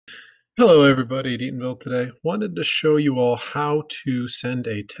Hello, everybody at Eatonville today. Wanted to show you all how to send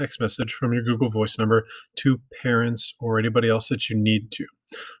a text message from your Google Voice number to parents or anybody else that you need to.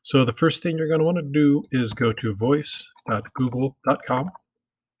 So the first thing you're going to want to do is go to voice.google.com.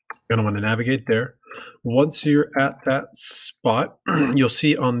 You're going to want to navigate there. Once you're at that spot, you'll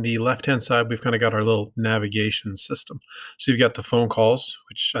see on the left-hand side, we've kind of got our little navigation system. So you've got the phone calls,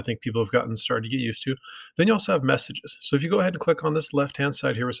 which I think people have gotten started to get used to. Then you also have messages. So if you go ahead and click on this left-hand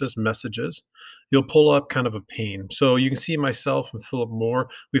side here where it says messages, you'll pull up kind of a pane. So you can see myself and Philip Moore.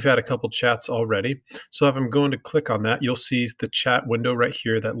 We've had a couple chats already. So if I'm going to click on that, you'll see the chat window right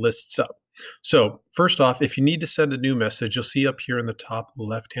here that lists up. So first off, if you need to send a new message, you'll see up here in the top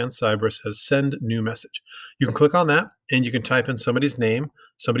left-hand side where it says send new message. You can click on that and you can type in somebody's name,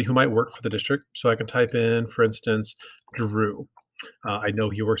 somebody who might work for the district. So I can type in, for instance, Drew. I know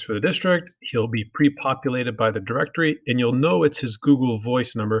he works for the district. He'll be pre-populated by the directory, and you'll know it's his Google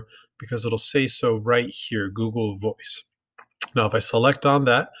Voice number because it'll say so right here, Google Voice. Now, if I select on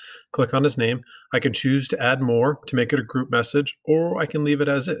that, click on his name, I can choose to add more to make it a group message, or I can leave it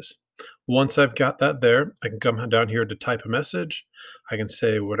as is. Once I've got that there, I can come down here to type a message. I can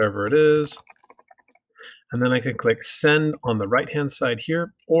say whatever it is, and then I can click send on the right-hand side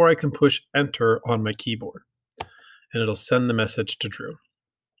here, or I can push enter on my keyboard, and it'll send the message to Drew.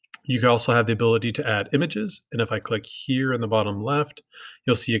 You can also have the ability to add images, and if I click here in the bottom left,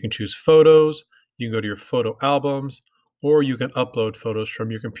 you'll see you can choose photos, you can go to your photo albums, or you can upload photos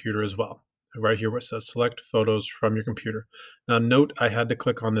from your computer as well. Right here where it says select photos from your computer. Now note I had to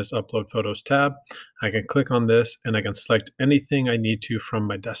click on this upload photos tab. I can click on this and I can select anything I need to from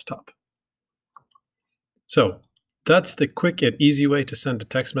my desktop. So that's the quick and easy way to send a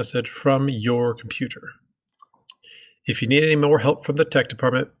text message from your computer. If you need any more help from the tech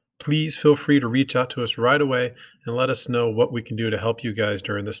department, please feel free to reach out to us right away and let us know what we can do to help you guys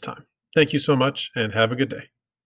during this time. Thank you so much and have a good day.